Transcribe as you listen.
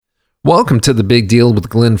Welcome to The Big Deal with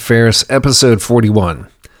Glenn Ferris, episode 41.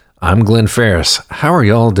 I'm Glenn Ferris. How are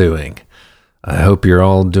y'all doing? I hope you're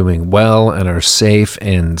all doing well and are safe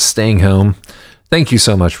and staying home. Thank you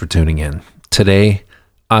so much for tuning in. Today,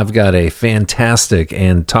 I've got a fantastic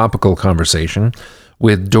and topical conversation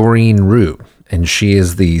with Doreen Rue, and she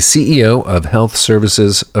is the CEO of Health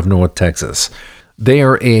Services of North Texas. They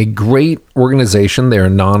are a great organization. They're a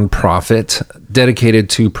nonprofit dedicated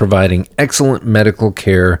to providing excellent medical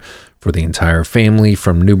care for the entire family,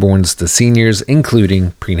 from newborns to seniors, including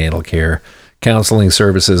prenatal care, counseling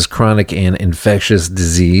services, chronic and infectious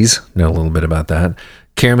disease, know a little bit about that,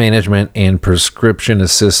 care management, and prescription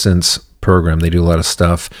assistance program. They do a lot of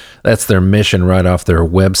stuff. That's their mission right off their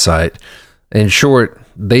website. In short,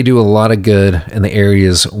 they do a lot of good in the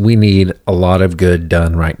areas we need a lot of good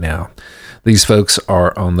done right now. These folks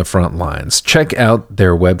are on the front lines. Check out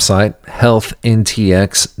their website,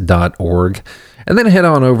 healthntx.org, and then head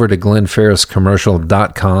on over to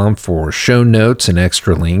glennferriscommercial.com for show notes and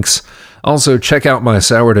extra links. Also, check out my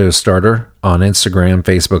sourdough starter on Instagram,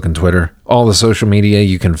 Facebook, and Twitter. All the social media,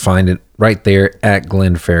 you can find it right there at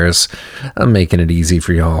Glenn Ferris. I'm making it easy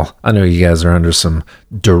for y'all. I know you guys are under some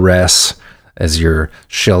duress as you're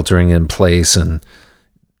sheltering in place and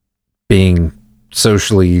being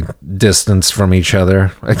socially distanced from each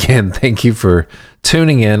other. Again, thank you for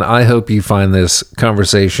tuning in. I hope you find this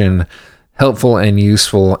conversation helpful and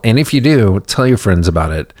useful. And if you do, tell your friends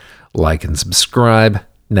about it. Like and subscribe.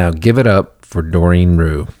 Now give it up for Doreen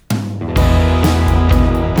Rue.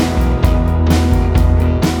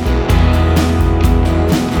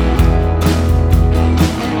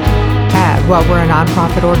 Well, we're a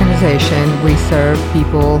nonprofit organization. We serve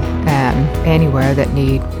people anywhere that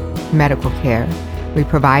need medical care. We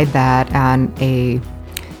provide that on a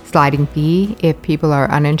sliding fee if people are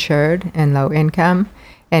uninsured and low income.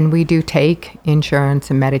 And we do take insurance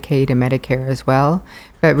and Medicaid and Medicare as well.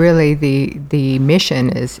 But really the mission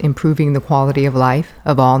is improving the quality of life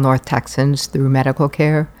of all North Texans through medical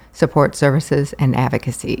care, support services, and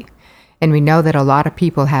advocacy. And we know that a lot of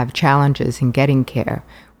people have challenges in getting care,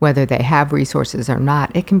 whether they have resources or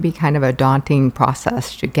not. It can be kind of a daunting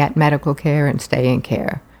process to get medical care and stay in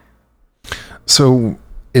care. So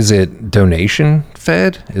is it donation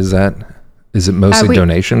fed? Is it mostly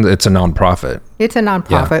donations? It's a nonprofit. It's a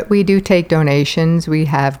nonprofit. Yeah. We do take donations. We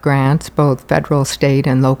have grants, both federal, state,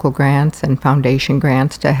 and local grants and foundation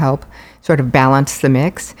grants to help sort of balance the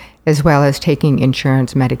mix, as well as taking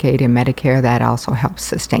insurance, Medicaid, and Medicare. That also helps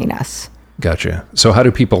sustain us. Gotcha. So how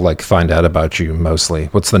do people find out about you mostly?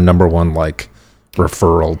 What's the number one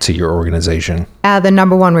referral to your organization? The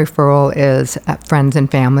number one referral is friends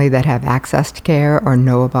and family that have access to care or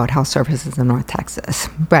know about Health Services in North Texas.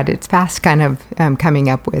 But it's fast kind of coming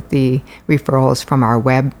up with the referrals from our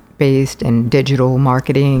web-based and digital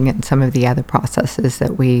marketing and some of the other processes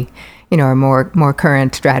that we, are more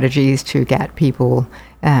current strategies to get people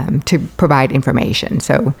to provide information.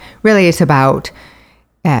 So really it's about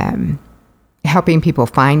helping people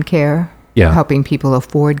find care, helping people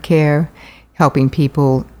afford care, helping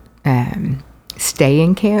people stay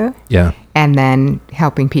in care, and then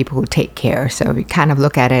helping people take care. So we kind of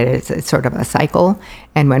look at it as it's sort of a cycle.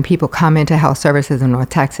 And when people come into Health Services in North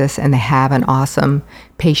Texas and they have an awesome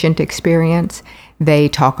patient experience, they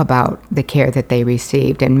talk about the care that they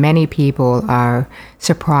received. And many people are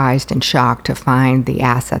surprised and shocked to find the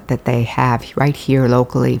asset that they have right here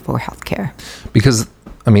locally for healthcare. Because,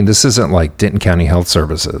 this isn't like Denton County Health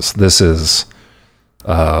Services. This is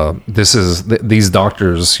these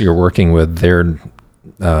doctors you're working with, they're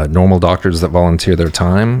normal doctors that volunteer their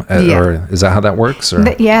time, or is that how that works? Or?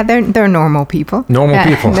 They're normal people. Normal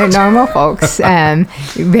people. They're normal folks,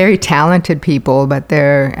 very talented people, but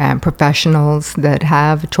they're professionals that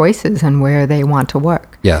have choices on where they want to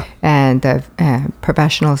work. Yeah. And the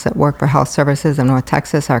professionals that work for Health Services in North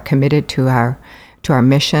Texas are committed to our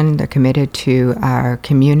mission. They're committed to our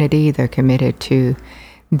community. They're committed to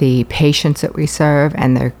the patients that we serve,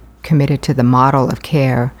 and they're committed to the model of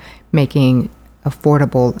care, making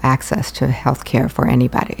affordable access to health care for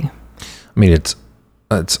anybody. It's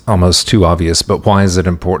almost too obvious, but why is it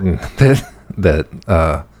important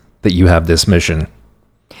that you have this mission?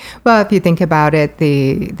 Well, if you think about it,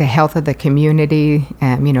 the health of the community,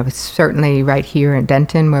 certainly right here in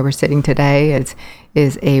Denton, where we're sitting today,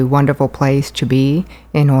 is a wonderful place to be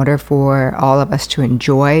in order for all of us to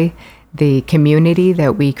enjoy the community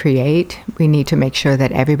that we create. We need to make sure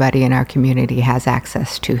that everybody in our community has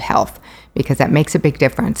access to health, because that makes a big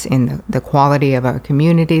difference in the quality of our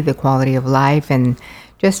community, the quality of life, and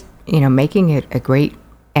just, making it a great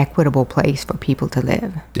equitable place for people to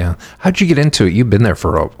live. Yeah. How'd you get into it? You've been there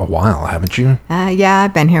for a while, haven't you? Yeah,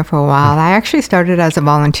 I've been here for a while. I actually started as a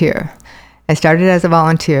volunteer. I started as a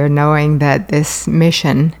volunteer knowing that this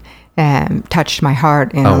mission touched my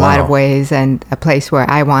heart in a lot of ways and a place where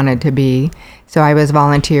I wanted to be. So I was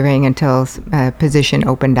volunteering until a position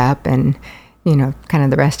opened up, and, kind of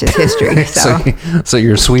the rest is history. So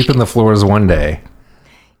you're sweeping the floors one day.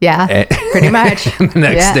 Yeah, pretty much. And the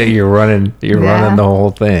next day you're running the whole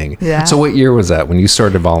thing. Yeah. So what year was that when you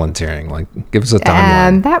started volunteering? Like, give us a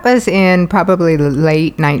timeline. That was in probably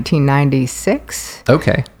late 1996.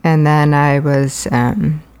 Okay. And then I was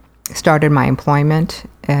started my employment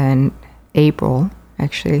in April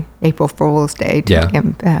Fool's Day,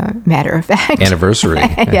 matter of fact. Anniversary.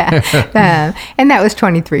 Yeah. And that was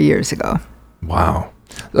 23 years ago. Wow.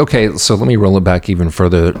 Okay, so let me roll it back even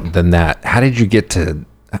further than that. How did you get to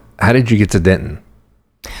Denton?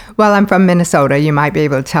 Well, I'm from Minnesota. You might be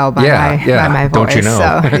able to tell by my voice. Don't you know?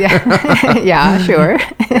 So, yeah, sure.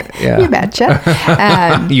 Yeah. You betcha.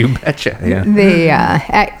 You betcha.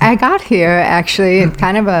 Yeah. I got here actually in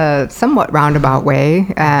kind of a somewhat roundabout way.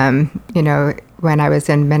 When I was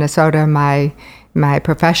in Minnesota, my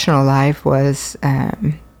professional life was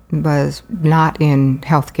not in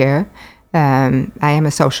healthcare. I am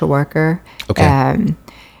a social worker. Okay.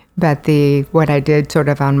 But what I did sort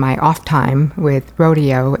of on my off time with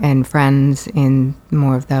rodeo and friends in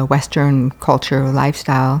more of the Western culture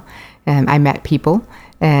lifestyle, I met people,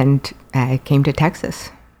 and I came to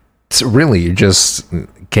Texas. So really, you just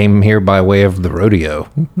came here by way of the rodeo?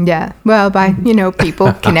 Yeah. Well, by,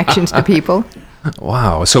 people, connections to people.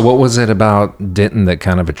 Wow. So what was it about Denton that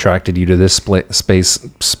kind of attracted you to this this place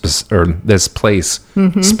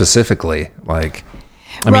specifically? Like,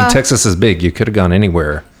 I mean, Texas is big. You could have gone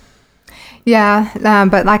anywhere. Yeah,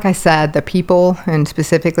 but like I said, the people, and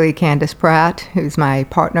specifically Candace Pratt, who's my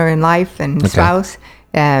partner in life and spouse,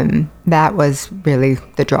 that was really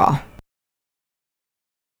the draw.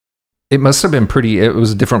 It must have been it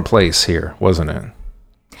was a different place here, wasn't it?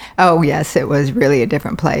 Oh, yes, it was really a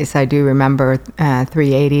different place. I do remember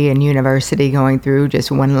 380 and University going through just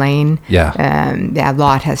one lane. Yeah. A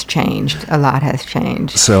lot has changed.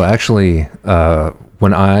 So actually,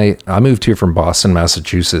 when I moved here from Boston,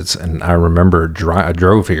 Massachusetts, and I remember I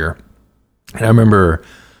drove here, and I remember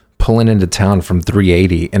pulling into town from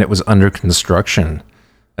 380, and it was under construction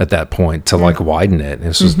at that point to like widen it. And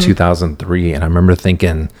this was 2003, and I remember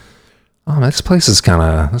thinking, oh, this place is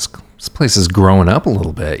this place is growing up a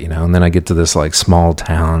little bit, And then I get to this like small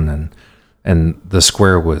town, and the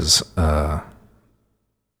square was a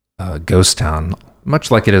ghost town, much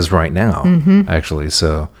like it is right now, actually.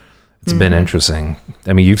 So it's been interesting.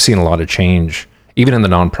 I mean, you've seen a lot of change, even in the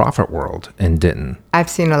nonprofit world in Denton. I've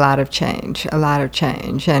seen a lot of change.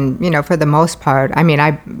 And, for the most part, I mean,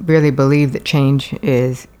 I really believe that change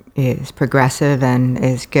is progressive and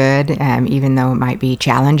is good, even though it might be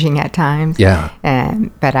challenging at times. Yeah.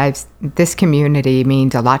 But this community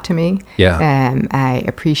means a lot to me. Yeah. I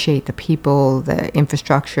appreciate the people, the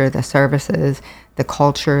infrastructure, the services, the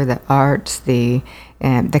culture, the arts, the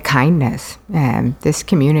kindness. This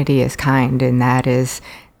community is kind, and that is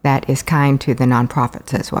kind to the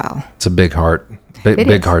nonprofits as well. It's a big heart.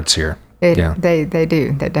 Big hearts here. They do. They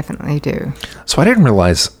definitely do. So I didn't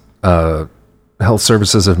realize Health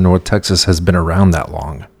Services of North Texas has been around that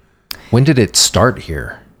long. When did it start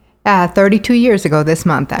here? 32 years ago this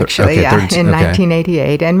month, actually, in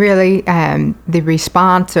 1988. And really, the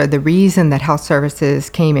response or the reason that health services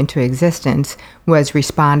came into existence was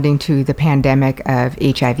responding to the pandemic of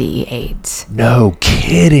HIV/AIDS. No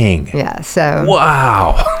kidding. Yeah. So.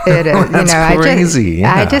 Wow. It is. That's crazy.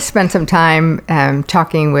 I just spent some time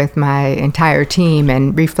talking with my entire team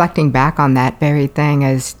and reflecting back on that very thing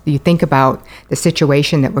as you think about the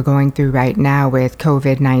situation that we're going through right now with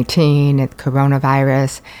COVID-19 and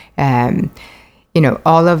coronavirus.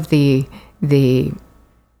 All of the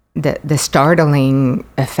startling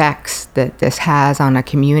effects that this has on a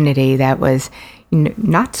community that was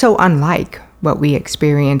not so unlike what we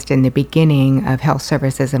experienced in the beginning of Health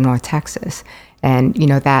Services of North Texas. And,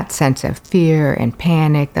 that sense of fear and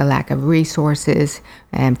panic, the lack of resources,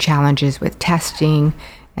 challenges with testing,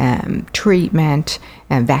 treatment,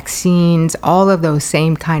 vaccines, all of those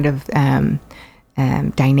same kind of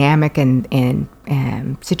dynamic and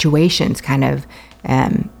situations kind of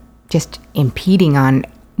just impeding on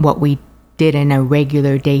what we did in a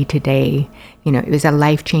regular day-to-day. It was a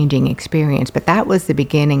life-changing experience. But that was the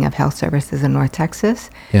beginning of Health Services in North Texas.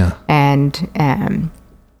 Yeah. And,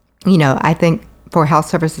 I think for Health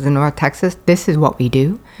Services in North Texas, this is what we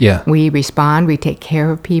do. Yeah. We respond, we take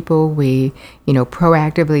care of people, we,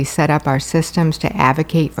 proactively set up our systems to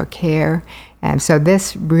advocate for care. And so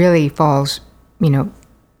this really falls,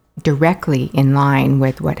 directly in line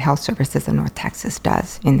with what Health Services in North Texas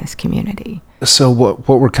does in this community. So what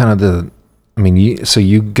were kind of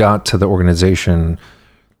you got to the organization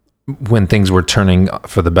when things were turning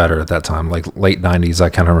for the better at that time, like late 90s. I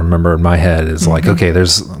kind of remember in my head is like, okay,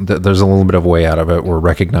 there's a little bit of way out of it. We're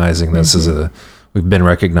recognizing this we've been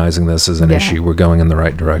recognizing this as an issue. We're going in the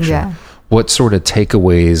right direction. Yeah. What sort of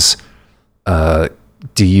takeaways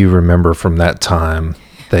do you remember from that time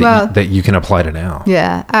that you can apply to now?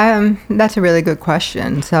 Yeah, that's a really good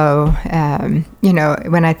question. So,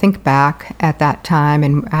 when I think back at that time,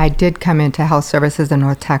 and I did come into Health Services in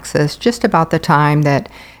North Texas just about the time that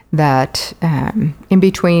in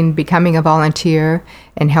between becoming a volunteer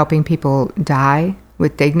and helping people die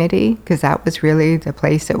with dignity, because that was really the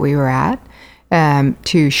place that we were at,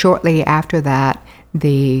 to shortly after that,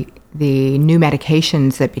 the new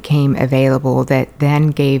medications that became available that then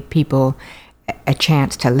gave people a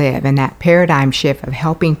chance to live, and that paradigm shift of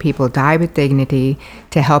helping people die with dignity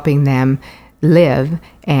to helping them live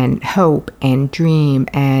and hope and dream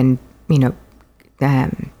and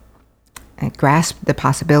grasp the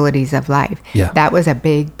possibilities of life. Yeah. That was a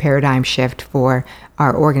big paradigm shift for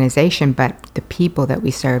our organization, but the people that we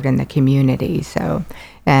served in the community. So,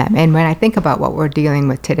 and when I think about what we're dealing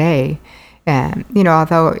with today,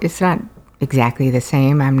 although it's not exactly the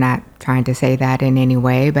same, I'm not trying to say that in any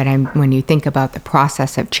way, but when you think about the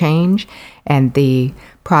process of change and the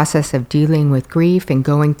process of dealing with grief and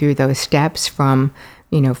going through those steps from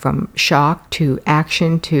shock to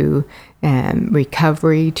action to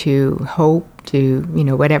recovery to hope to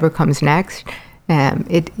whatever comes next,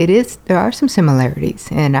 there are some similarities,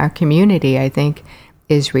 and our community, I think,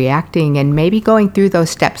 is reacting and maybe going through those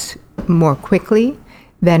steps more quickly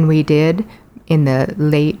than we did in the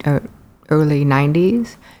late or early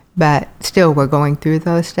 90s, but still we're going through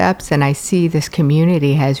those steps, and I see this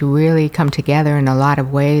community has really come together in a lot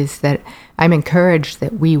of ways that I'm encouraged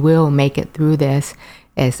that we will make it through this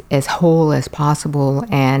as whole as possible.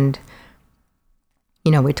 And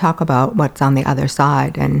we talk about what's on the other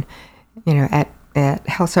side, and at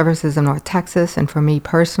Health Services in North Texas, and for me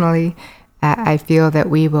personally, I feel that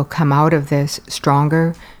we will come out of this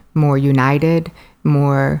stronger, more united,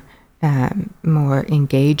 more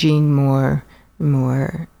engaging, more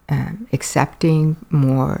accepting,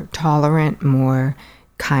 more tolerant, more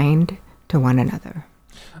kind to one another.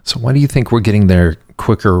 So why do you think we're getting there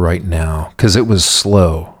quicker right now? Because it was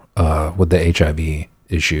slow with the HIV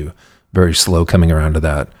issue, very slow coming around to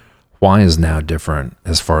that. Why is now different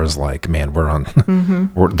as far as we're on,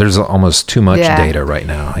 there's almost too much data right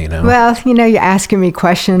now, Well, you're asking me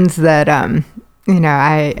questions that,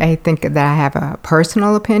 I think that I have a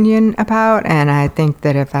personal opinion about, and I think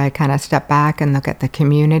that if I kind of step back and look at the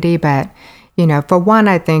community, but, for one,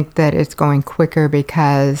 I think that it's going quicker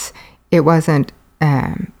because it wasn't,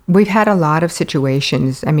 we've had a lot of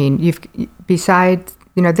situations. I mean, besides,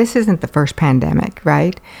 this isn't the first pandemic,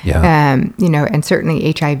 right? Yeah. And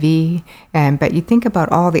certainly HIV, but you think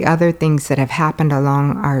about all the other things that have happened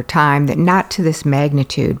along our time that not to this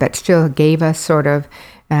magnitude, but still gave us sort of,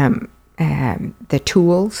 the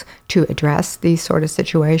tools to address these sort of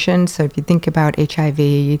situations. So if you think about HIV,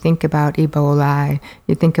 you think about Ebola,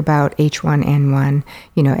 you think about H1N1,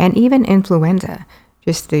 and even influenza,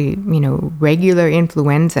 just the, regular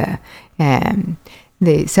influenza.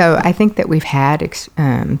 So I think that we've had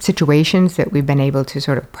situations that we've been able to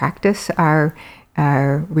sort of practice our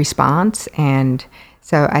response. And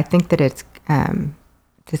so I think that it's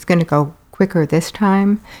going to go quicker this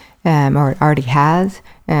time. Or it already has,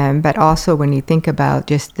 but also when you think about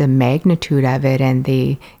just the magnitude of it and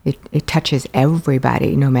it touches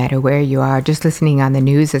everybody, no matter where you are. Just listening on the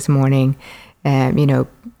news this morning,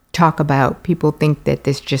 talk about people think that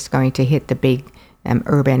this is just going to hit the big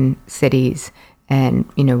urban cities, and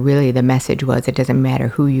really the message was it doesn't matter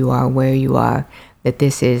who you are, where you are, that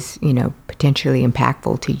this is potentially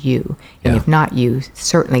impactful to you, and if not you,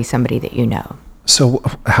 certainly somebody that you know. So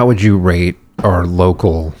how would you rate our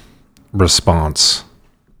local response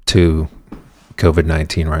to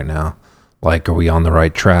COVID-19 right now? Are we on the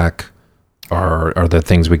right track? Are there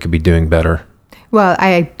things we could be doing better? Well,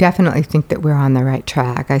 I definitely think that we're on the right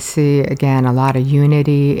track. I see, again, a lot of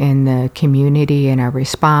unity in the community in our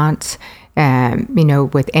response.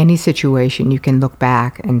 With any situation, you can look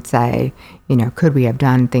back and say, could we have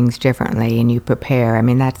done things differently? And you prepare. I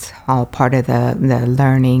mean, that's all part of the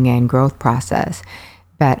learning and growth process.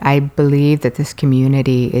 But I believe that this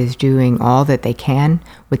community is doing all that they can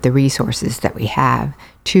with the resources that we have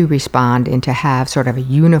to respond and to have sort of a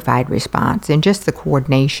unified response, and just the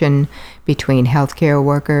coordination between healthcare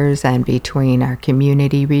workers and between our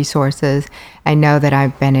community resources. I know that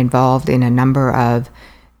I've been involved in a number of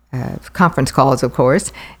conference calls, of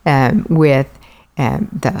course, with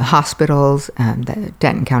the hospitals, the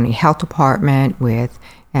Denton County Health Department, with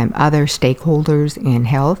other stakeholders in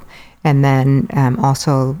health. And then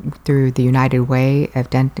also through the United Way of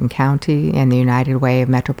Denton County and the United Way of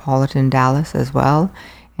Metropolitan Dallas as well.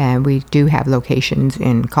 And we do have locations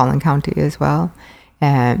in Collin County as well.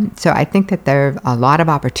 So I think that there are a lot of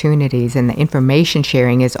opportunities, and the information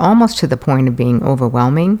sharing is almost to the point of being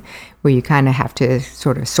overwhelming, where you kind of have to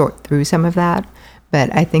sort of sort through some of that. But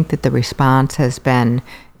I think that the response has been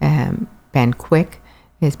quick,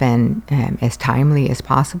 has been as timely as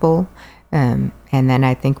possible. And then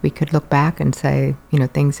I think we could look back and say,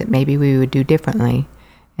 things that maybe we would do differently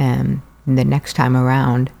the next time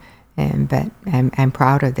around. But I'm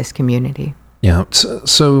proud of this community. Yeah.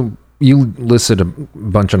 So you listed a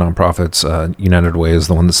bunch of nonprofits. United Way is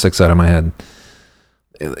the one that sticks out of my head.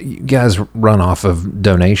 You guys run off of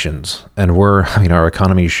donations, and our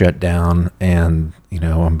economy shut down, and,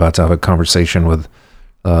 I'm about to have a conversation with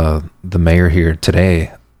the mayor here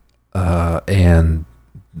today, and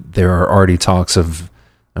there are already talks of,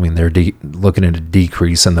 they're looking at a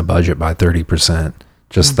decrease in the budget by 30%.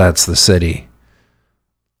 Just that's the city.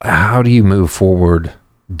 How do you move forward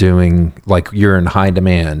doing, like, you're in high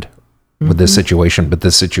demand with this situation, but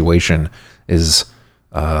this situation is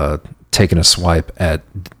taking a swipe at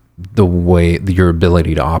the way, your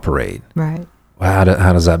ability to operate. Right. How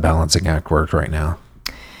does that balancing act work right now?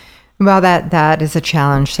 Well, that is a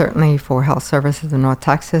challenge, certainly for health services in North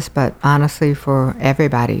Texas, but honestly for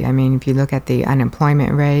everybody. If you look at the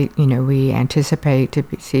unemployment rate, we anticipate to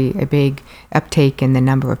see a big uptake in the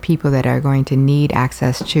number of people that are going to need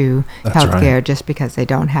access to health care just because they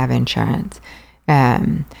don't have insurance.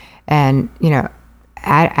 I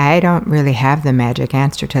don't really have the magic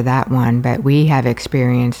answer to that one, but we have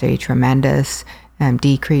experienced a tremendous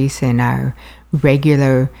decrease in our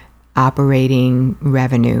regular operating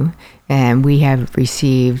revenue, and we have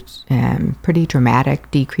received pretty dramatic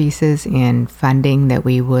decreases in funding that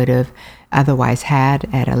we would have otherwise had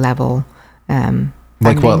at a level.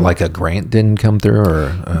 Like what? Like a grant didn't come through,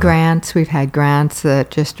 or grants? We've had grants that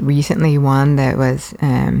just recently one that was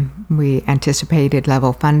we anticipated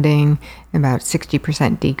level funding, about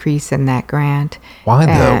 60% decrease in that grant. Why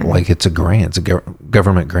though? Like, it's a grant, it's a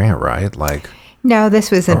government grant, right? Like. No,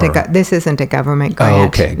 this isn't a government grant. Oh,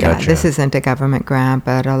 okay, gotcha. Yeah, this isn't a government grant,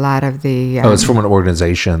 but a lot of the it's from an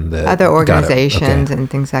organization that other organizations and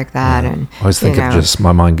things like that. And I always think of just,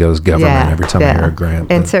 my mind goes government every time I hear a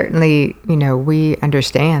grant. And certainly, we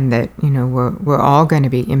understand that we're all going to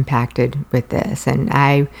be impacted with this, and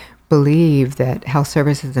I believe that health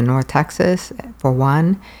services in North Texas, for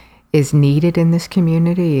one, is needed in this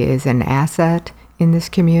community, is an asset in this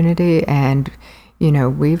community, and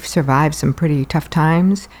we've survived some pretty tough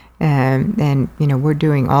times, and we're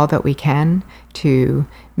doing all that we can to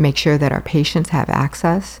make sure that our patients have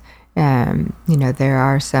access. There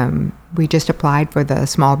are we just applied for the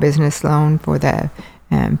small business loan for the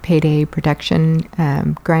payday protection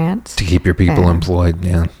grants. To keep your people employed,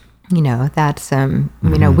 yeah. That's,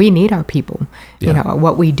 we need our people. Yeah.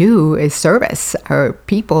 What we do is service. Our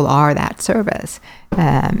people are that service.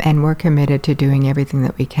 And we're committed to doing everything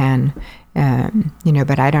that we can.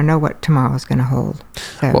 But I don't know what tomorrow's going to hold.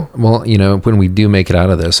 So. Well, when we do make it out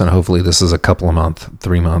of this, and hopefully this is a couple of month,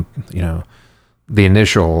 3 month, the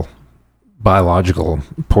initial biological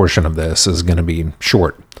portion of this is going to be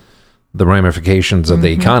short. The ramifications of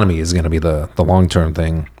the economy is going to be the long-term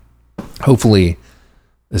thing. Hopefully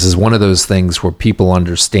this is one of those things where people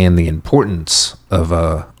understand the importance of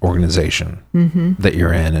a organization that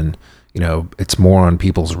you're in, and it's more on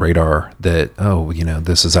people's radar that,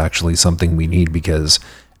 this is actually something we need, because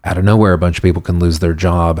out of nowhere, a bunch of people can lose their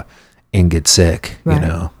job and get sick,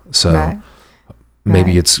 so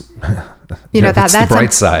maybe it's, that's the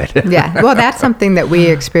bright side. Yeah. Well, that's something that we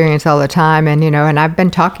experience all the time. And, and I've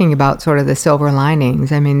been talking about sort of the silver linings.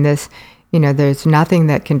 There's nothing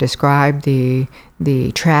that can describe the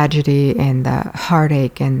tragedy and the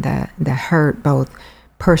heartache and the hurt, both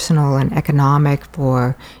personal and economic,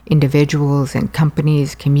 for individuals and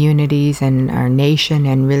companies, communities, and our nation,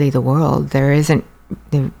 and really the world. There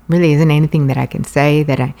really isn't anything that I can say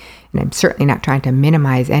and I'm certainly not trying to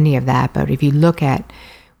minimize any of that. But if you look at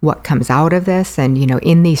what comes out of this, and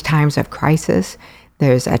in these times of crisis,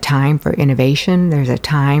 there's a time for innovation. There's a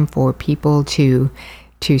time for people to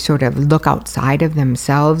to sort of look outside of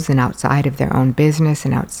themselves and outside of their own business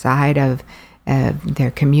and outside of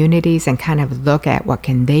their communities and kind of look at what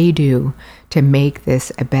can they do to make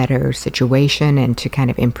this a better situation and to kind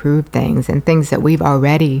of improve things. And things that we've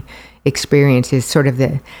already experienced is sort of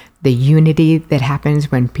the unity that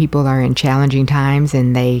happens when people are in challenging times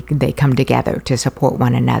and they come together to support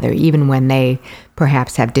one another, even when they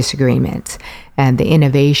perhaps have disagreements. And the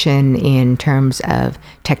innovation in terms of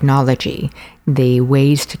technology, the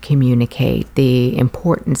ways to communicate, the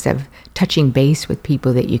importance of touching base with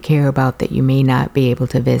people that you care about that you may not be able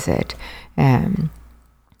to visit.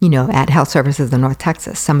 At Health Services of North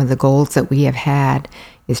Texas, some of the goals that we have had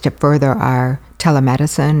is to further our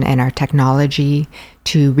telemedicine and our technology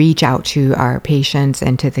to reach out to our patients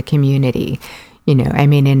and to the community.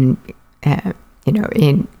 In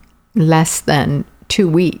less than 2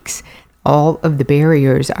 weeks, all of the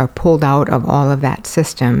barriers are pulled out of all of that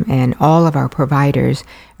system, and all of our providers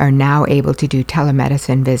are now able to do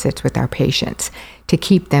telemedicine visits with our patients to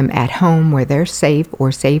keep them at home where they're safe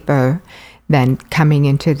or safer than coming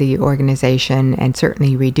into the organization, and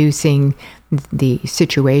certainly reducing the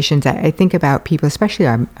situations. I think about people, especially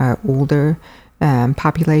our older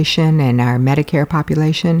population and our Medicare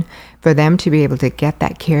population, for them to be able to get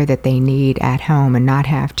that care that they need at home and not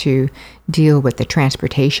have to deal with the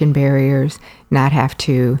transportation barriers, not have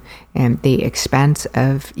to the expense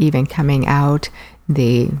of even coming out.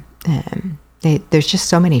 There's just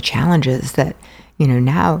so many challenges that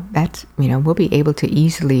now that's we'll be able to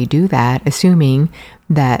easily do that, assuming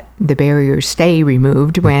that the barriers stay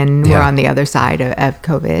removed when we're on the other side of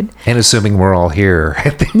COVID. And assuming we're all here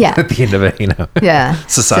at the end of it,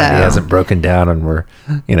 society hasn't broken down and we're,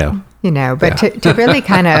 to really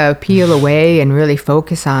kind of peel away and really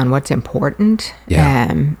focus on what's important,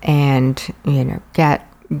 and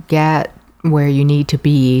get where you need to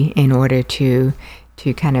be in order to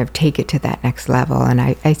kind of take it to that next level. And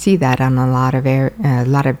I see that on a lot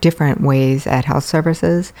of different ways at health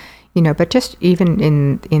services, but just even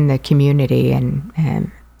in the community.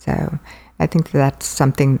 And so I think that's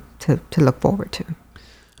something to look forward to.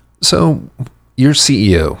 So you're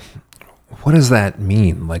CEO. What does that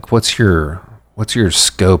mean? Like, what's your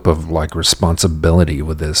scope of like responsibility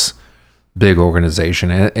with this big organization?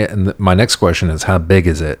 And my next question is, how big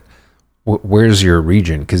is it? Where's your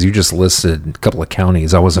region? Because you just listed a couple of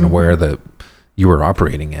counties I wasn't aware that you were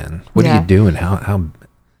operating in. What do you do, and how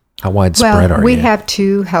widespread are you? We have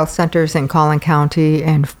 2 health centers in Collin County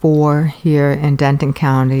and 4 here in Denton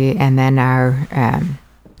County, and then our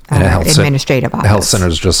administrative office. A health center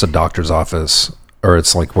is just a doctor's office, or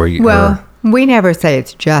it's like where you... we never say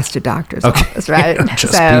it's just a doctor's office, right?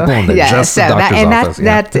 Just people and just the doctor's office.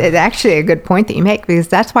 That's actually a good point that you make, because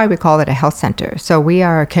that's why we call it a health center. So we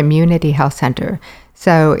are a community health center.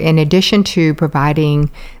 So in addition to providing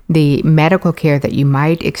the medical care that you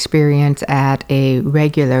might experience at a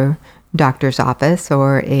regular doctor's office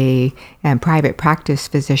or a private practice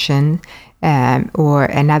physician or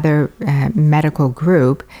another medical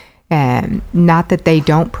group, not that they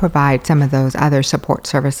don't provide some of those other support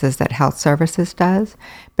services that health services does,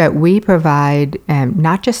 but we provide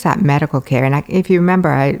not just that medical care. And if you remember,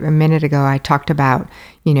 a minute ago, I talked about,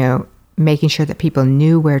 making sure that people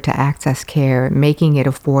knew where to access care, making it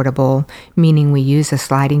affordable, meaning we use a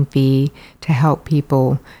sliding fee to help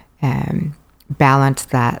people balance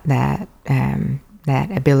that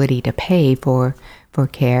ability to pay for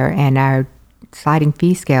care. And our sliding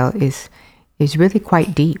fee scale is really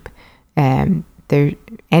quite deep.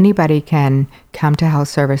 Anybody can come to health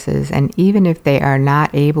services, and even if they are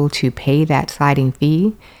not able to pay that sliding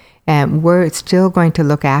fee, we're still going to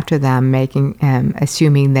look after them,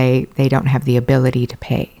 assuming they don't have the ability to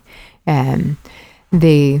pay.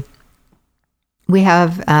 We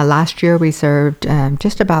have last year we served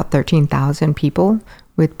just about 13,000 people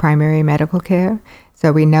with primary medical care.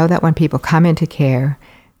 So we know that when people come into care,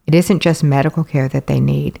 it isn't just medical care that they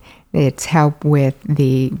need. It's help with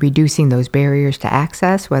reducing those barriers to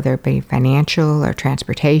access, whether it be financial or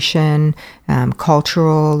transportation,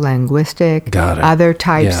 cultural, linguistic, other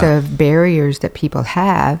types of barriers that people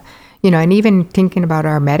have. And even thinking about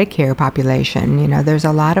our Medicare population, there's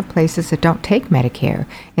a lot of places that don't take Medicare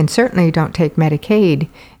and certainly don't take Medicaid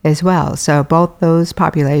as well. So both those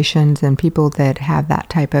populations and people that have that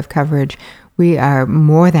type of coverage, we are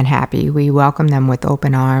more than happy. We welcome them with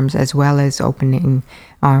open arms, as well as opening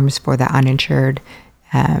arms for the uninsured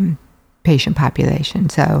patient population.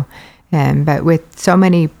 So, but with so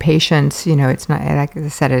many patients, it's not, like I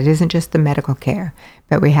said, it isn't just the medical care,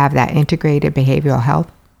 but we have that integrated behavioral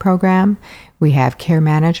health program. We have care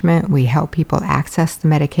management. We help people access the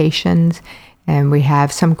medications. And we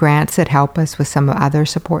have some grants that help us with some other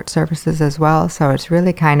support services as well. So it's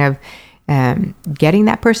really kind of getting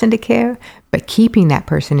that person to care, but keeping that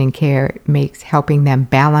person in care makes helping them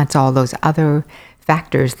balance all those other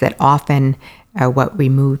factors that often are what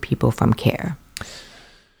remove people from care.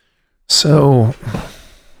 So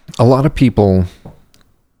a lot of people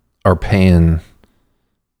are paying,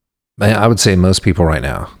 I would say most people right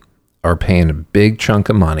now are paying a big chunk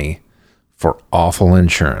of money for awful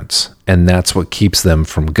insurance. And that's what keeps them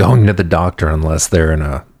from going to the doctor unless they're in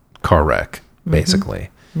a car wreck, basically.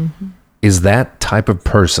 Mm-hmm. Is that type of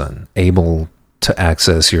person able to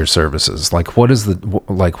access your services? Like, what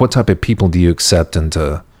type of people do you accept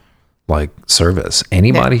into like service?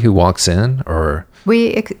 Anybody who walks in, or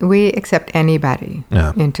we accept anybody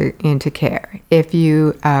into care. If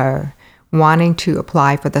you are wanting to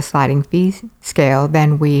apply for the sliding fee scale,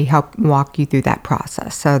 then we help walk you through that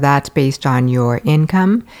process. So that's based on your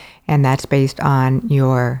income, and that's based on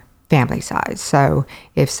your family size. So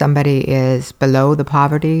if somebody is below the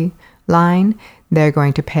poverty line, they're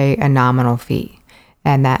going to pay a nominal fee.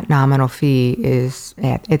 And that nominal fee is,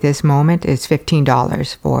 at this moment, is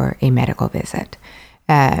 $15 for a medical visit.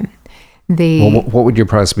 What would your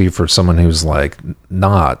price be for someone who's like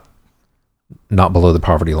not below the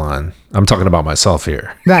poverty line? I'm talking about myself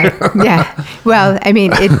here. Right. Yeah. Well, I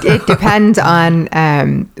mean, it depends on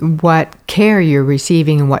what care you're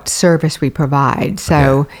receiving and what service we provide.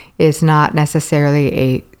 So it's not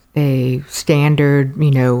necessarily a standard,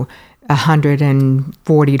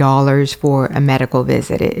 $140 for a medical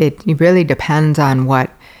visit. It really depends on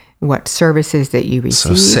what services that you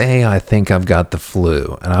receive. So say I think I've got the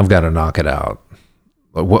flu and I've got to knock it out.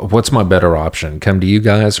 What's my better option? Come to you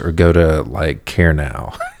guys or go to like Care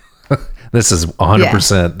Now? This is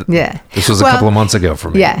 100%. Yeah. This was a couple of months ago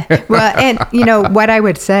for me. Yeah. Well, and what I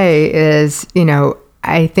would say is,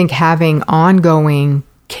 I think having ongoing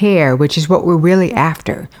care, which is what we're really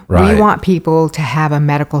after. Right. We want people to have a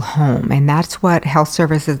medical home, and that's what Health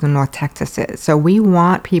Services in North Texas is. So we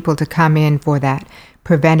want people to come in for that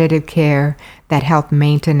preventative care, that health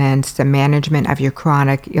maintenance, the management of your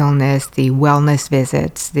chronic illness, the wellness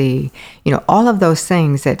visits, all of those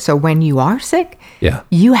things so when you are sick,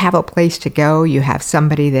 you have a place to go. You have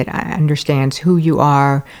somebody that understands who you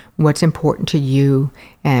are, what's important to you,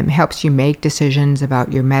 and helps you make decisions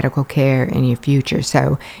about your medical care and your future.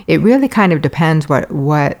 So it really kind of depends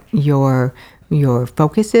what your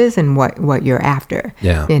focus is and what you're after.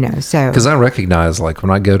 Yeah. So because I recognize, like, when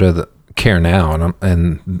I go to the Care Now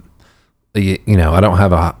and I don't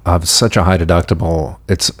have such a high deductible,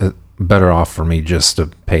 it's better off for me just to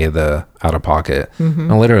pay the out of pocket.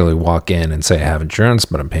 Mm-hmm. I literally walk in and say I have insurance,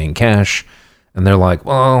 but I'm paying cash, and they're like,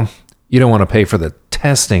 well, you don't want to pay for the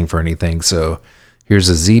testing for anything, so here's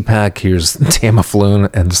a Z-Pack, here's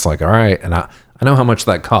Tamiflu, and it's like, all right, and I know how much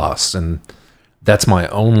that costs, and that's my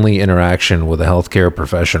only interaction with a healthcare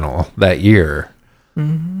professional that year,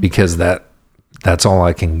 because that's all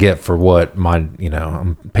I can get for what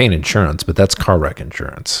I'm paying insurance, but that's car wreck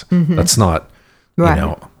insurance. Mm-hmm. That's not,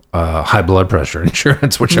 high blood pressure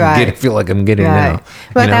insurance, which I feel like I'm getting now.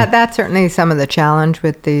 But that's certainly some of the challenge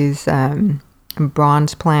with these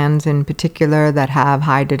bronze plans in particular that have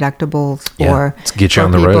high deductibles for to get you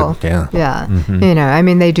on the people. Road. Yeah.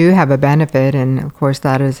 Mm-hmm. They do have a benefit, and of course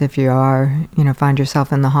that is if you are, find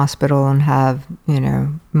yourself in the hospital and have,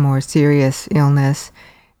 more serious illness.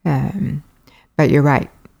 But you're right.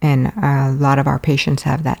 And a lot of our patients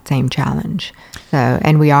have that same challenge.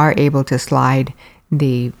 And we are able to slide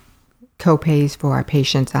the copays for our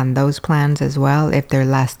patients on those plans as well if they're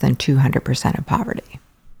less than 200% of poverty.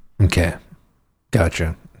 Okay.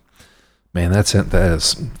 Gotcha. Man, that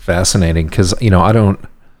is fascinating because, I don't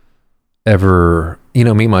ever,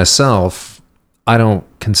 me myself, I don't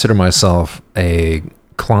consider myself a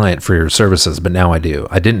client for your services, but now I do.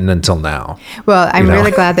 I didn't until now. Well, I'm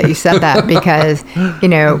really glad that you said that because,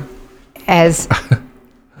 as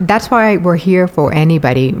that's why we're here for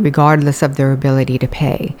anybody, regardless of their ability to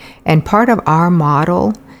pay. And part of our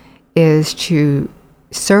model is to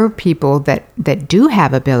serve people that do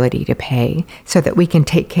have ability to pay so that we can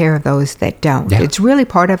take care of those that don't. Yeah. It's really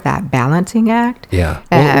part of that balancing act. Yeah.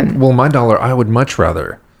 Well, my dollar, I would much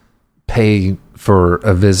rather pay for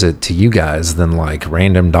a visit to you guys than like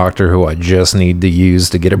random doctor who I just need to use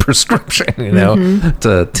to get a prescription,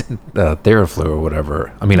 to Theraflu or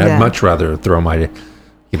whatever. I mean, I'd much rather throw my,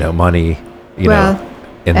 money,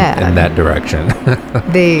 in that direction.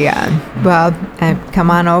 Come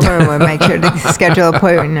on over and we'll make sure to schedule an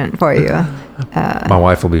appointment for you. My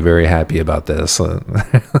wife will be very happy about this.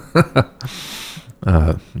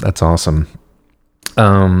 That's awesome.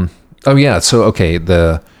 So, okay,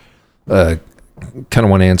 the kind of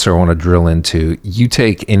one answer I want to drill into. You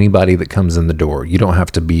take anybody that comes in the door. You don't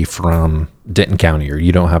have to be from Denton County, or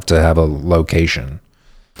you don't have to have a location.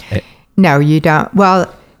 No, you don't.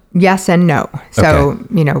 Well, yes and no. So,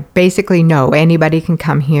 Okay. Basically, no. Anybody can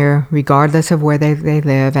come here regardless of where they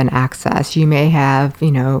live and access. You may have,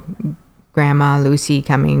 Grandma Lucy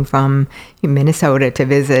coming from Minnesota to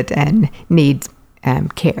visit and needs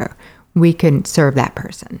care. We can serve that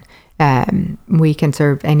person. We can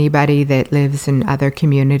serve anybody that lives in other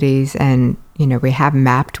communities, and we have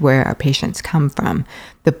mapped where our patients come from.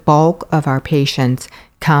 The bulk of our patients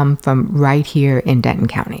come from right here in Denton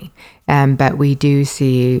County, but we do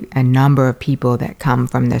see a number of people that come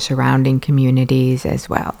from the surrounding communities as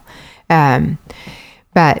well.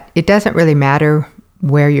 But it doesn't really matter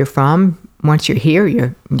where you're from. Once you're here,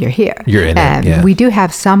 you're here. You're in it, yeah. We do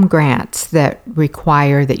have some grants that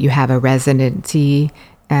require that you have a residency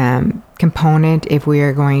component if we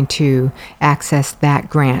are going to access that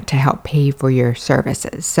grant to help pay for your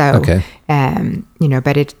services. So, Okay.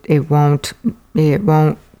 But it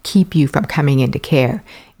won't keep you from coming into care.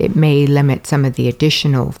 It may limit some of the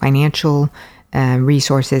additional financial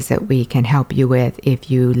resources that we can help you with if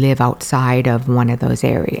you live outside of one of those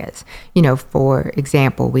areas. For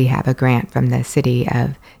example, we have a grant from the city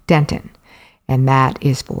of Denton, and that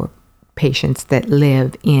is for patients that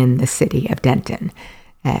live in the city of Denton.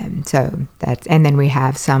 And then we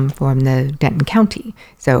have some from the Denton County.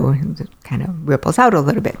 So it kind of ripples out a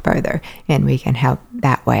little bit further, and we can help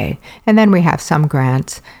that way. And then we have some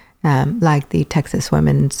grants, like the Texas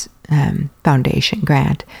Women's Foundation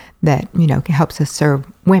grant that, helps us serve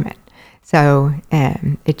women. So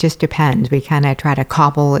it just depends. We kind of try to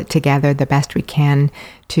cobble it together the best we can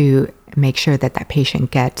to make sure that that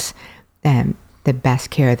patient gets the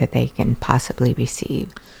best care that they can possibly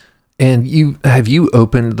receive. And have you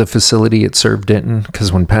opened the facility at Serve Denton?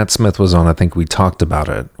 Because when Pat Smith was on, I think we talked about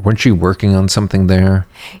it. Weren't you working on something there?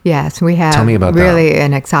 Yes, we have. Tell me about really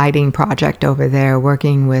an exciting project over there,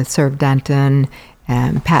 working with Serve Denton,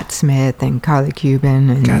 Pat Smith and Carly Cuban.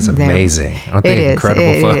 And Guys, amazing. Aren't they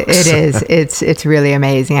incredible folks? It is. It's really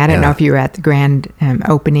amazing. I don't know if you were at the grand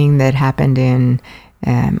opening that happened in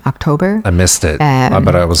October. I missed it,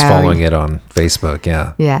 but I was following it on Facebook.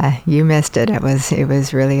 Yeah. Yeah, you missed it. It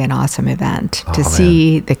was really an awesome event to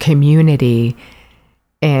see the community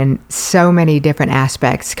and so many different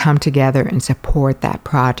aspects come together and support that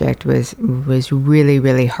project was really,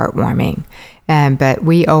 really heartwarming. But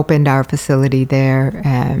we opened our facility there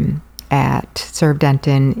at Serve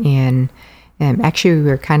Denton in, actually we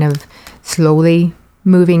were kind of slowly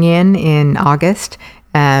moving in August.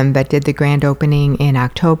 But did the grand opening in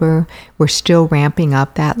October. We're still ramping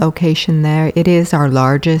up that location there. It is our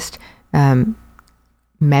largest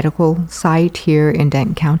medical site here in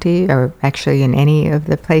Denton County, or actually in any of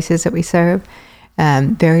the places that we serve.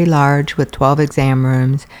 Very large with 12 exam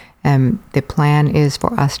rooms. The plan is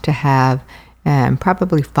for us to have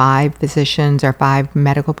probably 5 physicians or 5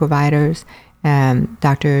 medical providers.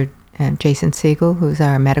 Dr. Jason Siegel, who's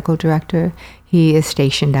our medical director, he is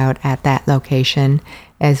stationed out at that location,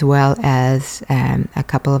 as well as a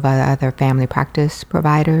couple of other family practice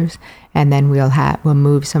providers. And then we'll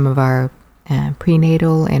move some of our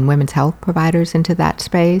prenatal and women's health providers into that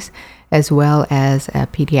space, as well as a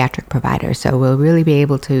pediatric provider. So we'll really be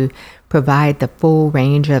able to provide the full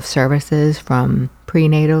range of services from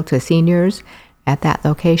prenatal to seniors at that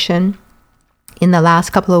location. In the last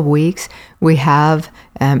couple of weeks, we have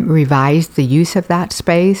revised the use of that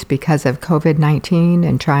space because of COVID-19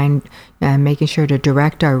 and making sure to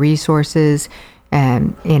direct our resources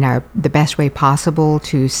in the best way possible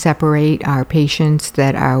to separate our patients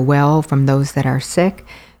that are well from those that are sick,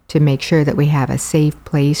 to make sure that we have a safe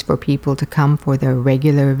place for people to come for their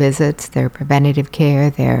regular visits, their preventative care,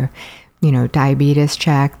 their diabetes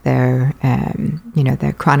check, their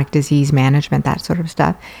chronic disease management, that sort of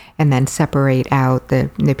stuff, and then separate out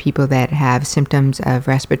the people that have symptoms of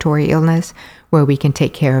respiratory illness, where we can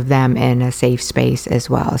take care of them in a safe space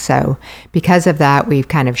as well. So because of that, we've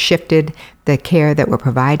kind of shifted the care that we're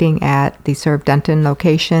providing at the Serve Denton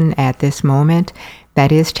location at this moment.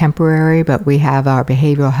 That is temporary, but we have our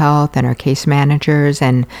behavioral health and our case managers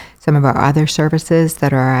and some of our other services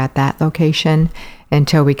that are at that location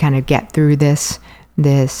until we kind of get through this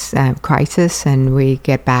crisis and we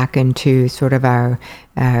get back into sort of our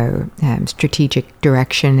strategic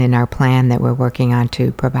direction in our plan that we're working on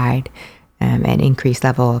to provide an increased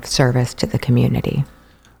level of service to the community.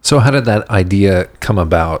 So how did that idea come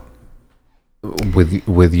about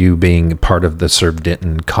with you being part of the Serve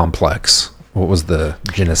Denton complex? What was the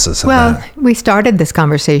genesis of Well, that? we started this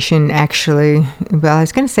conversation actually, I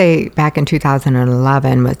was going to say back in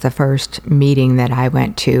 2011 was the first meeting that I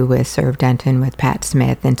went to with Serve Denton with Pat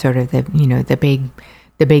Smith, and sort of the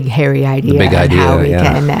big hairy idea, how we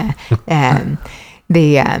can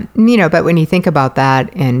but when you think about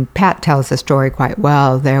that, and Pat tells the story quite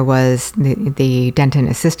well, there was the Denton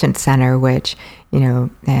Assistance Center, which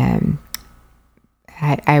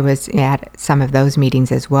I was at some of those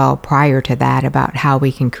meetings as well prior to that, about how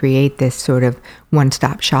we can create this sort of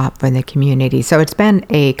one-stop shop for the community. So it's been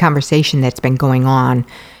a conversation that's been going on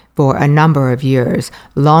for a number of years,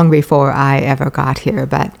 long before I ever got here.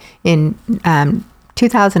 But in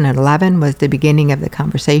 2011 was the beginning of the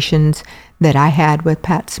conversations that I had with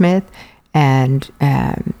Pat Smith. And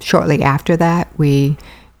shortly after that, you're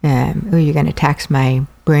going to tax my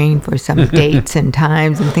brain for some dates and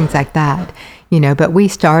times and things like that. But we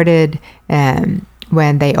started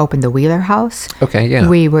when they opened the Wheeler House. Okay, yeah.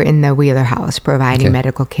 We were in the Wheeler House providing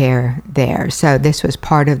medical care there. So this was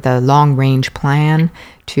part of the long-range plan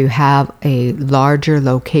to have a larger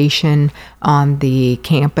location on the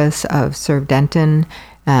campus of Serve Denton.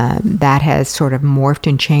 That has sort of morphed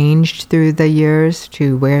and changed through the years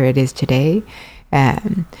to where it is today.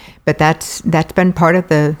 But that's been part of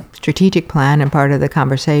the strategic plan and part of the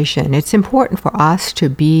conversation. It's important for us to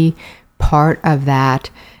be part of that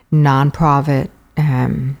nonprofit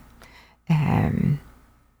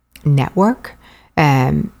network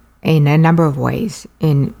in a number of ways.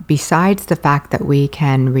 Besides the fact that we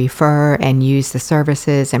can refer and use the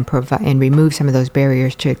services and provide and remove some of those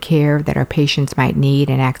barriers to care that our patients might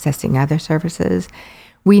need in accessing other services,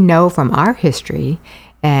 we know from our history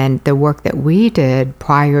and the work that we did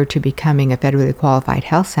prior to becoming a federally qualified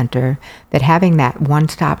health center, that having that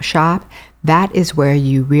one-stop shop, that is where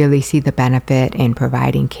you really see the benefit in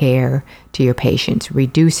providing care to your patients,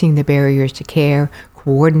 reducing the barriers to care,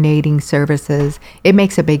 coordinating services. It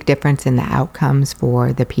makes a big difference in the outcomes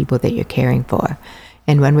for the people that you're caring for.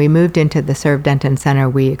 And when we moved into the Serve Denton Center,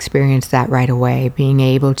 we experienced that right away, being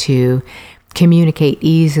able to communicate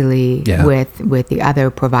easily with the other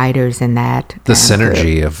providers in that. The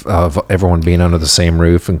synergy of everyone being under the same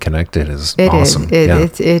roof and connected is awesome.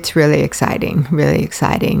 It's really exciting,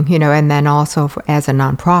 and then also as a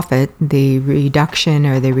nonprofit, the reduction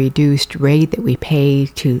or the reduced rate that we pay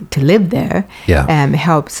to live there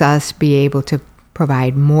helps us be able to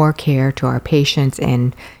provide more care to our patients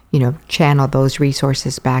and channel those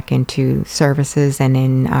resources back into services and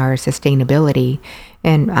in our sustainability.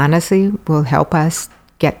 And honestly, will help us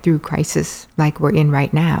get through crisis like we're in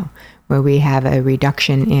right now, where we have a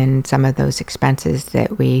reduction in some of those expenses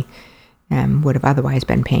that we would have otherwise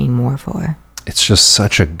been paying more for. It's just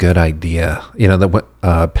such a good idea.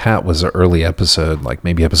 That Pat was an early episode, like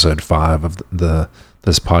maybe episode 5 of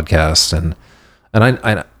this podcast, and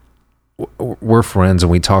I we're friends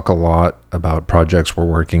and we talk a lot about projects we're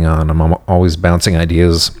working on. I'm always bouncing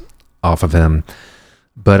ideas off of him.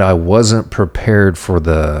 But I wasn't prepared for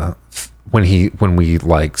when we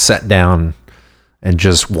like sat down and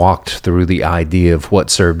just walked through the idea of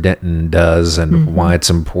what Serve Denton does and why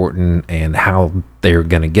it's important and how they're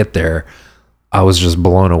going to get there. I was just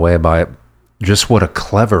blown away by it. Just what a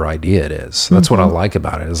clever idea it is. That's what I like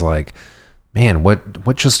about it. Is like, man,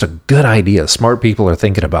 what just a good idea. Smart people are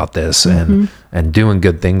thinking about this and doing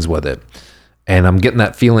good things with it. And I'm getting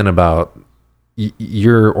that feeling about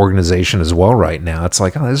your organization as well right now. It's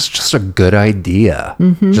like, this is just a good idea.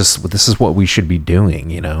 Just this is what we should be doing,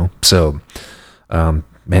 So, man,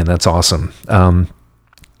 that's awesome.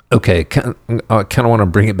 Okay, I kind of want to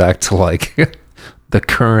bring it back to like the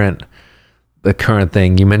current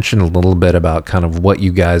thing. You mentioned a little bit about kind of what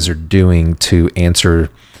you guys are doing to answer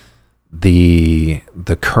the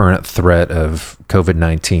current threat of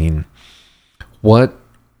COVID-19.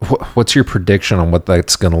 What's your prediction on what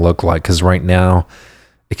that's going to look like? Because right now,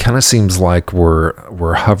 it kind of seems like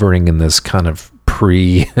we're hovering in this kind of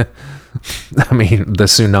the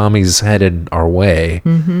tsunami's headed our way.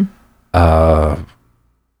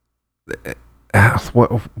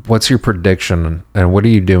 What's your prediction, and what are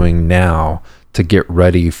you doing now to get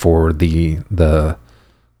ready for the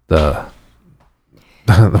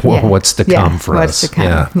what's to come for us?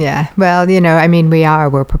 Well,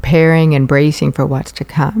 we're preparing and bracing for what's to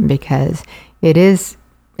come, because it is,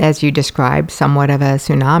 as you described, somewhat of a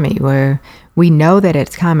tsunami where we know that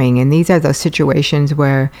it's coming. And these are those situations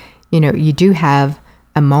where, you do have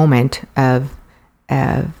a moment of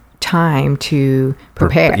time to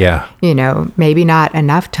prepare. Maybe not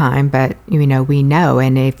enough time, but we know.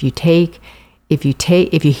 And if you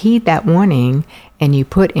heed that warning and you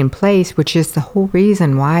put in place, which is the whole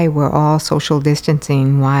reason why we're all social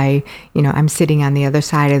distancing, why, I'm sitting on the other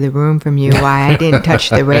side of the room from you, why I didn't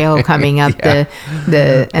touch the rail coming up the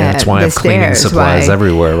that's why I'm cleaning supplies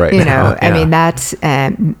everywhere right now.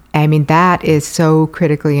 That is so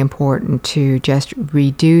critically important to just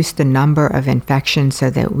reduce the number of infections so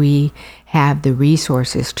that we have the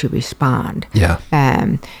resources to respond. Yeah.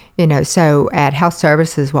 So at Health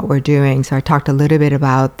Services, what we're doing, so I talked a little bit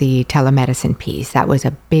about the telemedicine piece. That was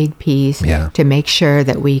a big piece to make sure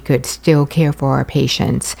that we could still care for our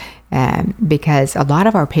patients, because a lot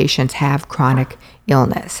of our patients have chronic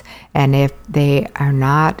illness. And if they are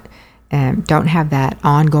not, don't have that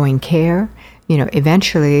ongoing care,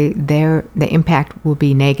 eventually the impact will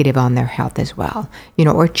be negative on their health as well.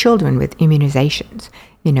 Or children with immunizations.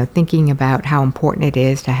 Thinking about how important it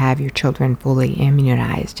is to have your children fully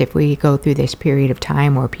immunized. If we go through this period of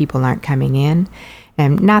time where people aren't coming in,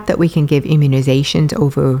 not that we can give immunizations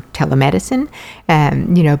over telemedicine,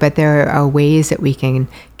 but there are ways that we can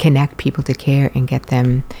connect people to care and get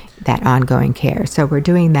them that ongoing care. So we're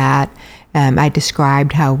doing that. I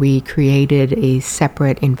described how we created a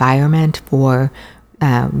separate environment for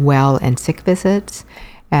well and sick visits,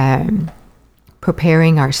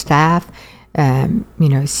 preparing our staff,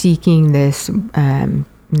 seeking this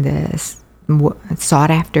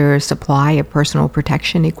sought after supply of personal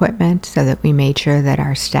protection equipment so that we made sure that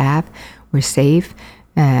our staff were safe,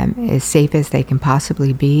 as safe as they can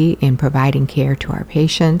possibly be in providing care to our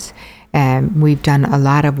patients. We've done a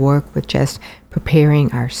lot of work with just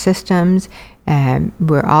preparing our systems.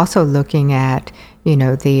 We're also looking at,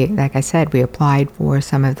 like I said, we applied for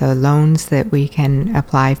some of the loans that we can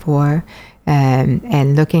apply for.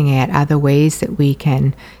 And looking at other ways that we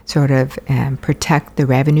can sort of protect the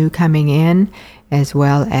revenue coming in, as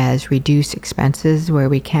well as reduce expenses where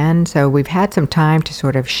we can. So we've had some time to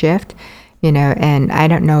sort of shift, and I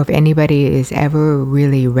don't know if anybody is ever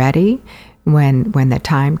really ready when the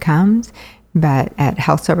time comes. But at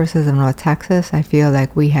Health Services of North Texas, I feel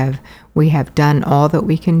like we have done all that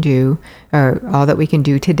we can do, or all that we can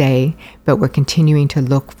do today, but we're continuing to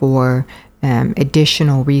look for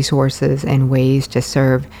additional resources and ways to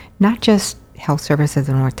serve not just Health Services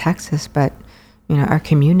in North Texas, but our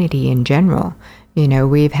community in general.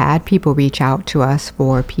 We've had people reach out to us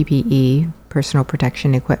for PPE, personal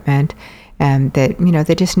protection equipment, that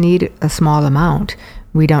they just need a small amount.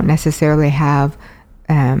 We don't necessarily have,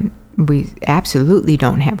 we absolutely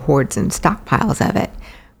don't have hoards and stockpiles of it,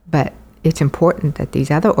 but it's important that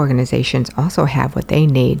these other organizations also have what they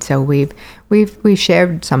need. So we've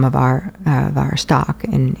shared some of our stock,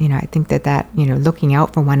 and I think that looking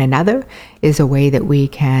out for one another is a way that we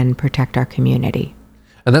can protect our community.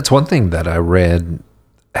 And that's one thing that I read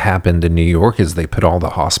happened in New York is they put all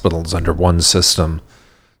the hospitals under one system,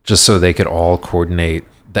 just so they could all coordinate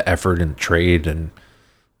the effort and trade. And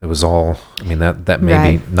it was all, that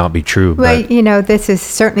may not be true. Well, but this is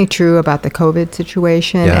certainly true about the COVID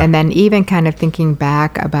situation. Yeah. And then even kind of thinking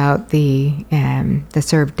back about the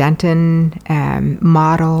Serve Denton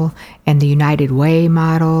model and the United Way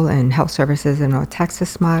model and Health Services in North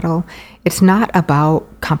Texas model, it's not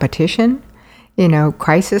about competition.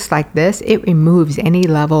 Crisis like this, it removes any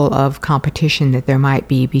level of competition that there might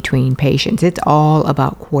be between patients. It's all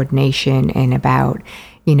about coordination and about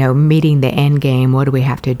meeting the end game. What do we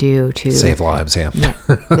have to do to save lives? Yeah.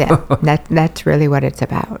 That's really what it's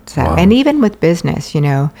about. So, wow. And even with business,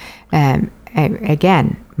 again,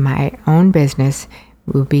 my own business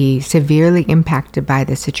will be severely impacted by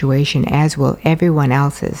the situation, as will everyone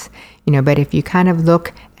else's. But if you kind of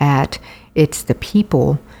look at, it's the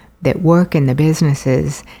people that work in the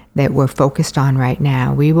businesses that we're focused on right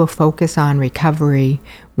now. We will focus on recovery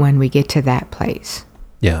when we get to that place.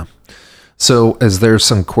 Yeah. So is there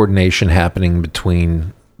some coordination happening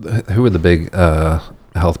between, who are the big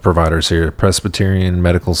health providers here? Presbyterian,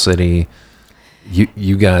 Medical City,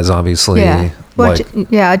 you guys obviously. Yeah. Well,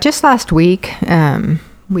 just last week,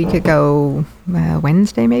 week ago,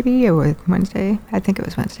 Wednesday maybe, or Wednesday. I think it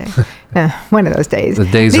was Wednesday. One of those days.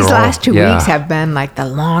 These last 2 weeks have been like the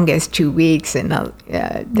longest 2 weeks, and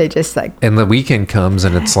they just like. And the weekend comes,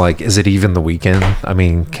 and it's like, is it even the weekend?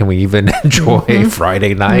 Can we even enjoy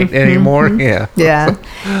Friday night anymore? Yeah. Yeah.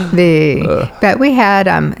 But we had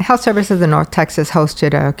Health Services in North Texas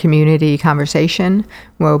hosted a community conversation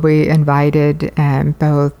where we invited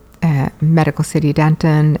both Medical City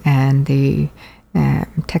Denton and the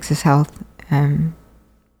Texas Health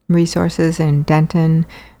Resources in Denton.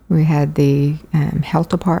 We had the health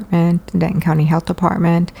department, Denton County Health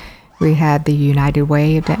Department, We had the United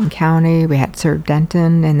Way of Denton County, we had Serve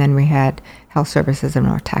Denton, and then we had Health Services of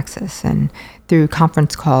North Texas. And through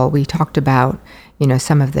conference call, we talked about,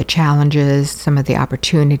 some of the challenges, some of the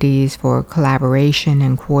opportunities for collaboration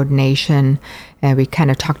and coordination. And we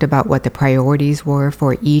kind of talked about what the priorities were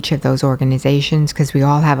for each of those organizations, because we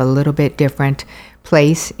all have a little bit different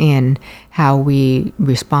place in how we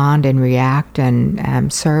respond and react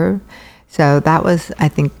and serve. So that was, I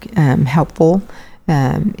think, helpful.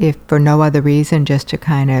 If for no other reason, just to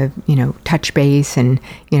kind of, touch base and,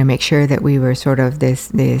 make sure that we were sort of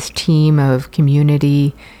this team of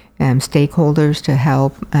community stakeholders to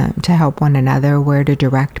help one another, where to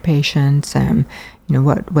direct patients,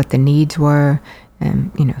 what the needs were,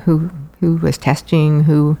 who was testing,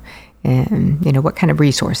 who, what kind of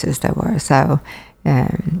resources there were. So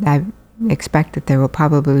I expect that there will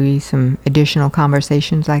probably be some additional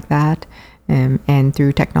conversations like that. And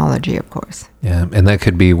through technology, of course. Yeah, and that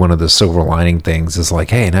could be one of the silver lining things is like,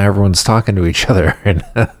 hey, now everyone's talking to each other, and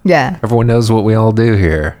everyone knows what we all do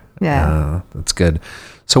here. Yeah, that's good.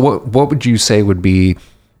 So what would you say would be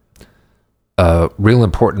a real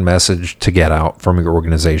important message to get out from your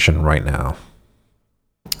organization right now?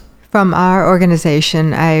 From our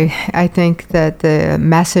organization, I think that the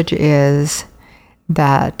message is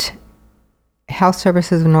that Health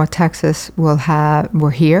Services of North Texas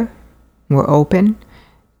we're here. We're open.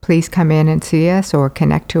 Please come in and see us or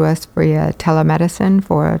connect to us via telemedicine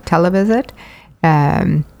for a televisit.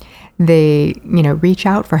 Reach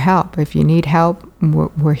out for help. If you need help,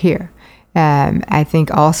 we're here. I think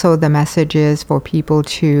also the message is for people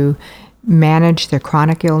to manage their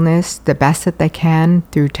chronic illness the best that they can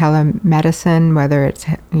through telemedicine, whether it's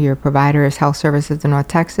your provider is Health Services in North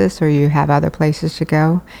Texas or you have other places to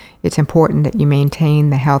go. It's important that you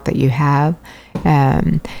maintain the health that you have.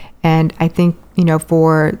 And I think,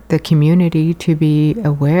 for the community to be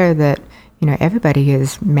aware that, everybody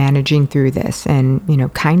is managing through this, and,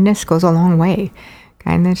 kindness goes a long way.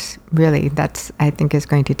 Kindness, really, I think is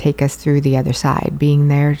going to take us through the other side. Being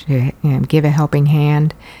there to give a helping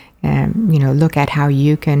hand and, look at how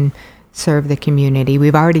you can serve the community.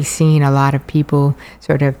 We've already seen a lot of people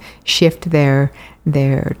sort of shift their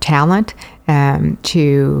talent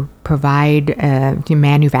to provide, to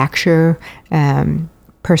manufacture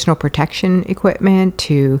personal protection equipment,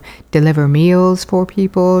 to deliver meals for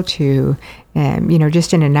people, to,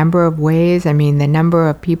 just in a number of ways. I mean, the number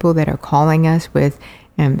of people that are calling us with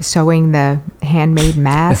sewing the handmade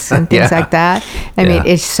masks and things like that. I mean,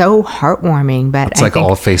 it's so heartwarming. But it's like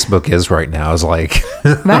all Facebook is right now is like,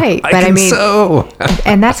 right. I mean, sew.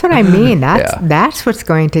 And that's what I mean. That's what's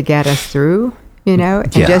going to get us through.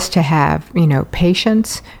 And just to have,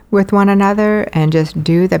 patience with one another and just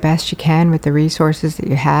do the best you can with the resources that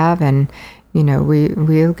you have. And,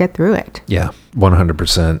 we'll get through it. Yeah,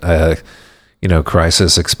 100%.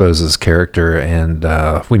 Crisis exposes character, and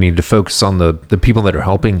we need to focus on the people that are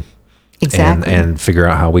helping. Exactly. And figure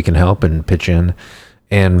out how we can help and pitch in.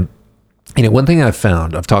 And, one thing I've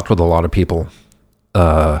found, I've talked with a lot of people,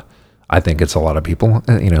 I think it's a lot of people.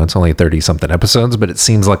 It's only 30-something episodes, but it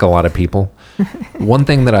seems like a lot of people. One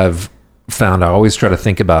thing that I've found, I always try to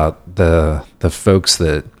think about the folks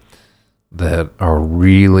that are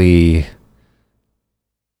really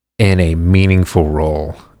in a meaningful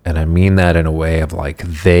role. And I mean that in a way of like,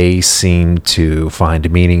 they seem to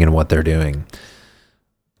find meaning in what they're doing.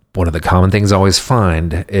 One of the common things I always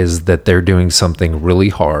find is that they're doing something really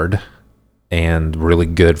hard and really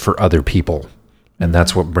good for other people. And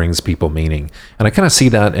that's what brings people meaning. And I kind of see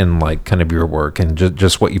that in like kind of your work and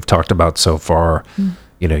just what you've talked about so far.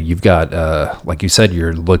 You've got, like you said,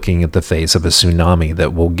 you're looking at the face of a tsunami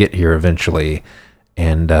that will get here eventually.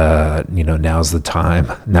 And, now's the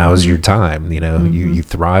time. Now's your time. You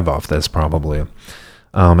thrive off this probably.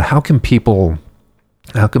 How can people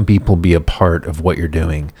be a part of what you're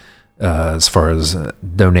doing as far as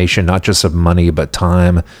donation, not just of money, but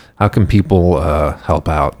time? How can people help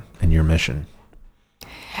out in your mission?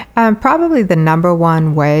 Probably the number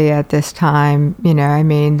one way at this time,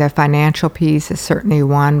 the financial piece is certainly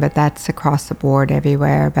one, but that's across the board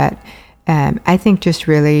everywhere. But I think just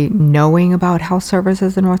really knowing about Health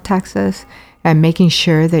Services in North Texas and making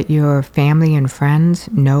sure that your family and friends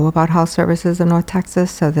know about Health Services in North Texas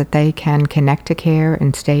so that they can connect to care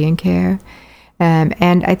and stay in care.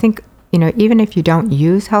 And I think, even if you don't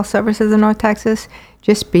use Health Services in North Texas,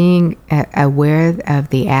 just being aware of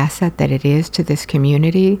the asset that it is to this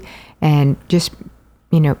community and just,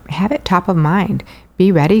 have it top of mind.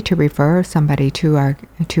 Be ready to refer somebody to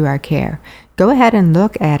our care. Go ahead and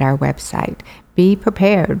look at our website. Be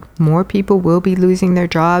prepared. More people will be losing their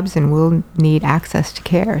jobs and will need access to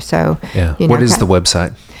care. So, what is the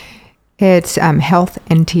website? It's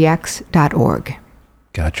healthntx.org.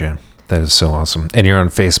 Gotcha. That is so awesome. And you're on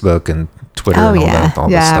Facebook and Twitter and all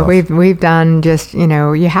that stuff. We've done just,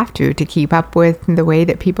 you have to keep up with the way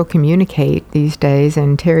that people communicate these days.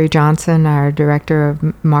 And Terry Johnson, our director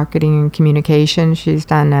of marketing and communication, she's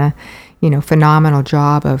done a, phenomenal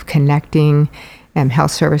job of connecting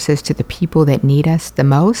health services to the people that need us the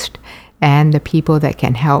most and the people that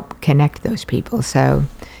can help connect those people. So,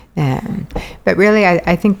 but really,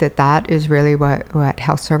 I think that is really what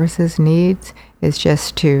health services needs, is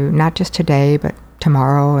just to, not just today, but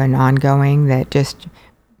tomorrow and ongoing, that just,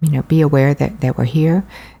 be aware that we're here,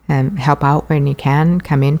 and help out when you can,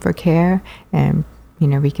 come in for care, and,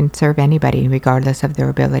 we can serve anybody regardless of their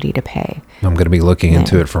ability to pay. I'm going to be looking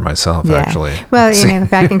into it for myself, actually. Well,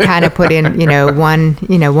 if I can kind of put in,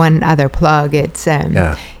 one other plug, it's,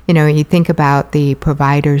 you think about the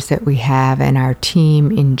providers that we have and our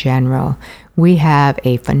team in general. We have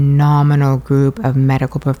a phenomenal group of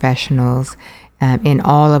medical professionals in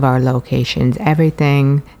all of our locations.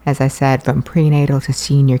 Everything, as I said, from prenatal to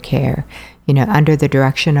senior care, under the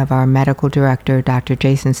direction of our medical director, Dr.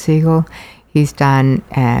 Jason Siegel. He's done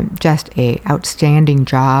just a outstanding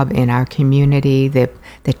job in our community, the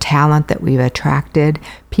talent that we've attracted,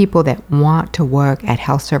 people that want to work at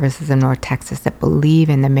health services in North Texas, that believe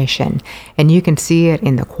in the mission. And you can see it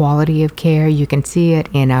in the quality of care. You can see it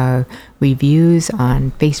in our reviews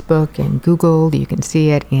on Facebook and Google. You can see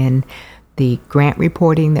it in the grant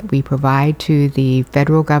reporting that we provide to the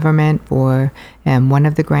federal government for one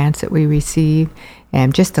of the grants that we receive.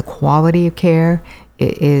 And just the quality of care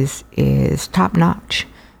is top notch,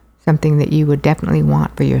 something that you would definitely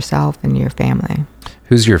want for yourself and your family.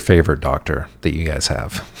 Who's your favorite doctor that you guys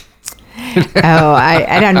have?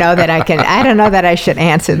 I don't know that I don't know that I should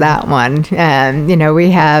answer that one. We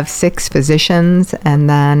have 6 physicians, and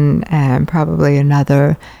then probably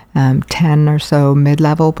another 10 or so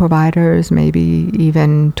mid-level providers, maybe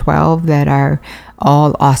even 12 that are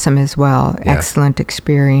all awesome as well. Yeah. Excellent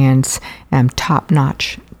experience,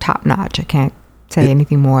 top-notch. I can't say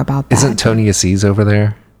anything more about that. Isn't Tony Assis over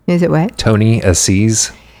there? Is it what? Tony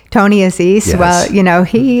Assis? Tony Assis, yes. Well,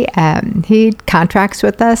 he contracts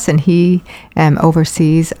with us, and he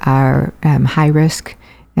oversees our high-risk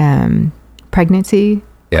pregnancy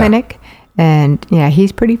clinic. And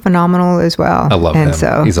he's pretty phenomenal as well. I love him.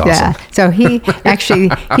 So, he's awesome. Yeah. So he's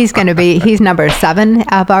number 7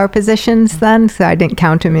 of our positions then. So I didn't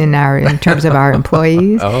count him in terms of our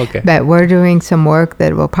employees. Oh, okay. But we're doing some work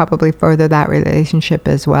that will probably further that relationship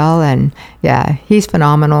as well. And he's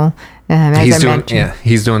phenomenal.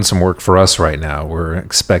 He's doing some work for us right now. We're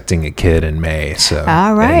expecting a kid in May. So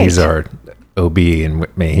all right. He's our OB in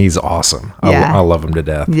May. He's awesome. I love him to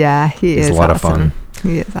death. Yeah, he's a lot of fun.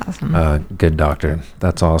 He is awesome. Good doctor.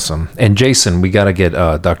 That's awesome. And Jason, we got to get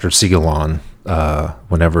Dr. Siegel on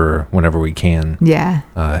whenever we can. Yeah.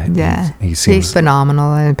 He's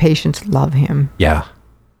phenomenal, and patients love him. Yeah.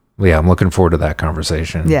 I'm looking forward to that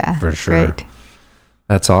conversation. Yeah, for sure. Great.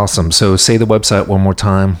 That's awesome. So say the website one more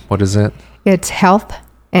time. What is it? It's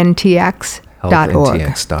healthntx.org.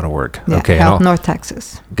 healthntx.org. Yeah, okay. Health North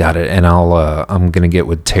Texas. Got it. And I'm going to get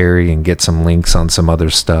with Terry and get some links on some other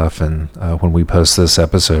stuff. And when we post this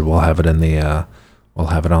episode, we'll have it on the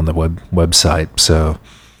website. So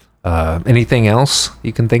anything else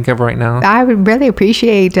you can think of right now? I would really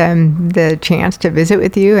appreciate the chance to visit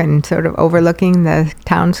with you and sort of overlooking the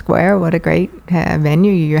town square. What a great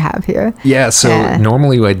venue you have here. Yeah. So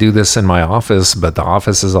normally I do this in my office, but the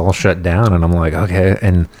office is all shut down, and I'm like, okay.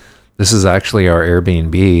 And this is actually our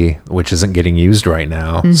Airbnb, which isn't getting used right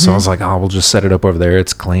now. Mm-hmm. So I was like, we'll just set it up over there.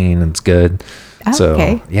 It's clean. It's good. Oh, so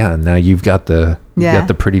okay. Now you've got the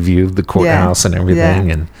pretty view of the courthouse and everything.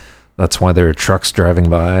 Yeah. And that's why there are trucks driving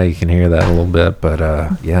by. You can hear that a little bit, but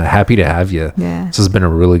happy to have you. Yeah. This has been a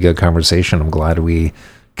really good conversation. I'm glad we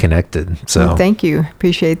connected. So well, thank you.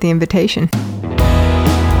 Appreciate the invitation.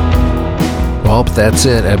 Well, that's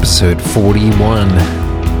it. Episode 41.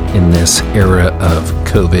 In this era of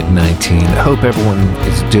COVID-19. I hope everyone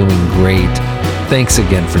is doing great. Thanks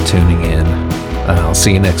again for tuning in. I'll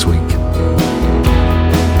see you next week.